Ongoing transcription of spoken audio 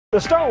The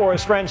Star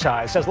Wars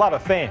franchise has a lot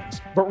of fans,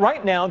 but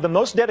right now the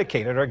most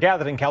dedicated are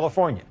gathered in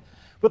California.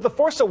 With The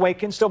Force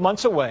Awakens still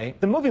months away,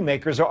 the movie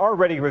makers are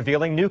already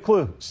revealing new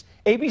clues.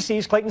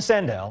 ABC's Clayton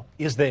Sandell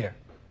is there.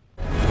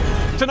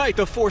 Tonight,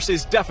 The Force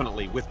is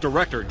definitely with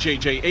director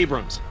J.J.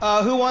 Abrams.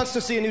 Who wants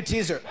to see a new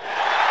teaser?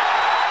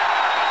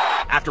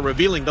 After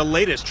revealing the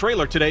latest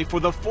trailer today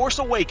for The Force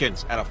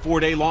Awakens at a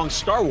 4-day-long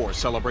Star Wars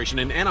celebration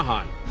in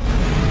Anaheim.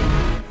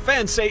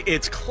 Fans say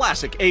it's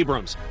classic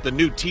Abrams. The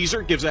new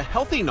teaser gives a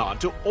healthy nod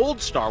to old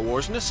Star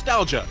Wars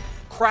nostalgia.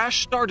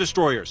 Crashed Star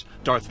Destroyers,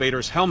 Darth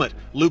Vader's helmet,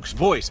 Luke's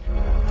voice.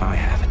 I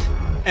have it.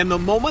 And the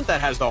moment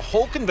that has the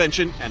whole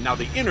convention and now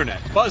the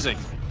internet buzzing.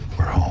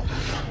 We're home.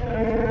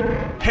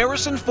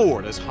 Harrison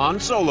Ford as Han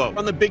Solo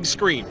on the big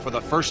screen for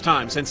the first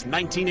time since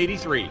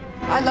 1983.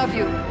 I love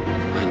you.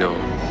 I know.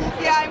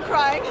 Yeah, I'm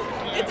crying.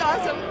 It's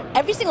awesome.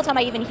 Every single time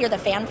I even hear the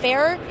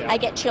fanfare, I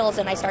get chills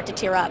and I start to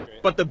tear up.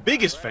 But the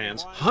biggest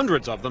fans,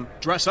 hundreds of them,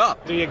 dress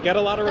up. Do you get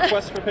a lot of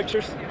requests for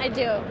pictures? I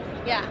do.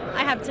 Yeah,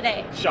 I have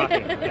today.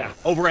 Shocking, yeah.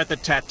 Over at the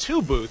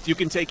tattoo booth, you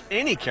can take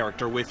any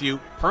character with you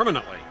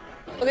permanently.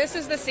 Well, this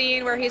is the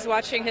scene where he's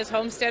watching his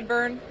homestead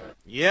burn.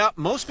 Yeah,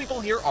 most people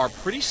here are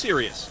pretty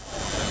serious.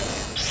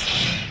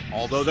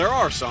 Although there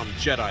are some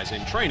Jedis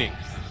in training.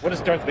 What does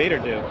Darth Vader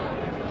do?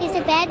 He's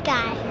a bad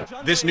guy.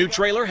 This new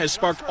trailer has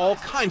sparked all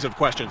kinds of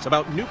questions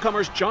about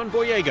newcomers John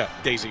Boyega,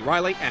 Daisy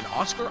Ridley, and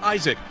Oscar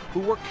Isaac, who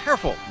were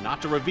careful not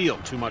to reveal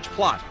too much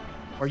plot.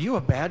 Are you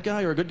a bad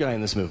guy or a good guy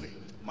in this movie?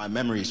 My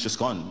memory is just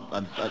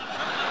gone.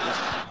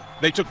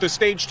 They took the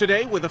stage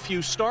today with a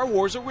few Star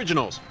Wars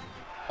originals,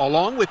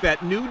 along with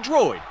that new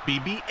droid,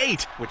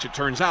 BB-8, which it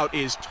turns out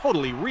is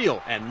totally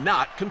real and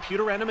not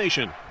computer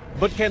animation.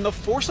 But can The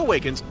Force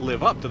Awakens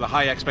live up to the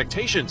high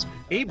expectations?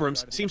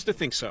 Abrams seems to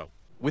think so.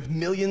 With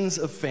millions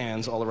of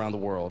fans all around the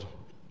world,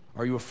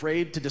 are you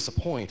afraid to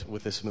disappoint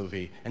with this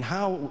movie? And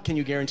how can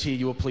you guarantee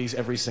you will please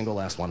every single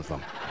last one of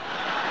them?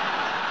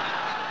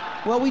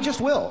 Well, we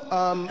just will.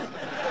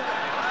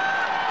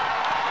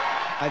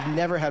 I've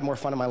never had more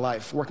fun in my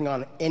life working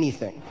on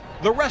anything.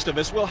 The rest of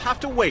us will have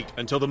to wait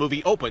until the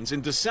movie opens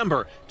in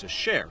December to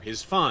share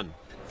his fun.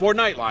 For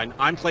Nightline,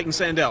 I'm Clayton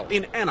Sandell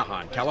in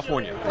Anaheim,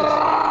 California.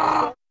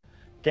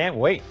 Can't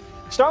wait.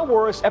 Star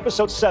Wars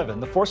Episode 7,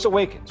 The Force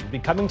Awakens, will be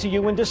coming to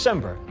you in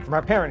December from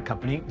our parent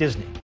company,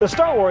 Disney. The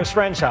Star Wars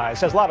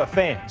franchise has a lot of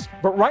fans,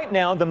 but right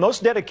now the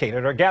most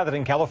dedicated are gathered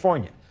in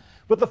California.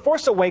 With The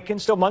Force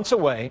Awakens still months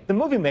away, the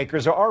movie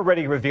makers are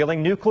already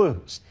revealing new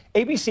clues.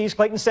 ABC's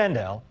Clayton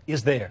Sandell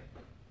is there.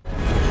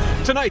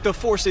 Tonight, The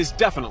Force is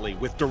definitely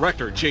with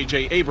director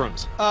J.J.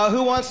 Abrams.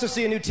 Who wants to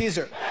see a new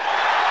teaser?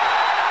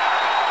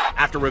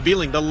 After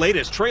revealing the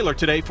latest trailer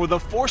today for The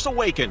Force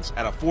Awakens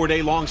at a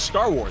 4-day-long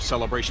Star Wars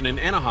celebration in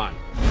Anaheim.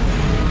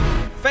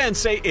 Fans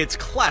say it's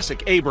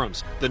classic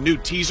Abrams. The new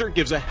teaser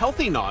gives a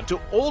healthy nod to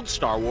old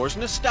Star Wars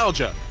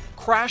nostalgia.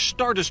 Crashed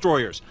Star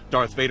Destroyers,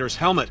 Darth Vader's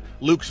helmet,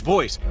 Luke's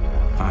voice.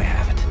 I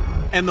have it.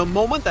 And the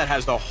moment that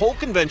has the whole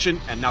convention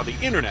and now the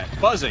internet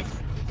buzzing.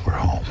 We're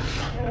home.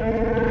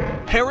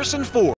 Harrison Ford.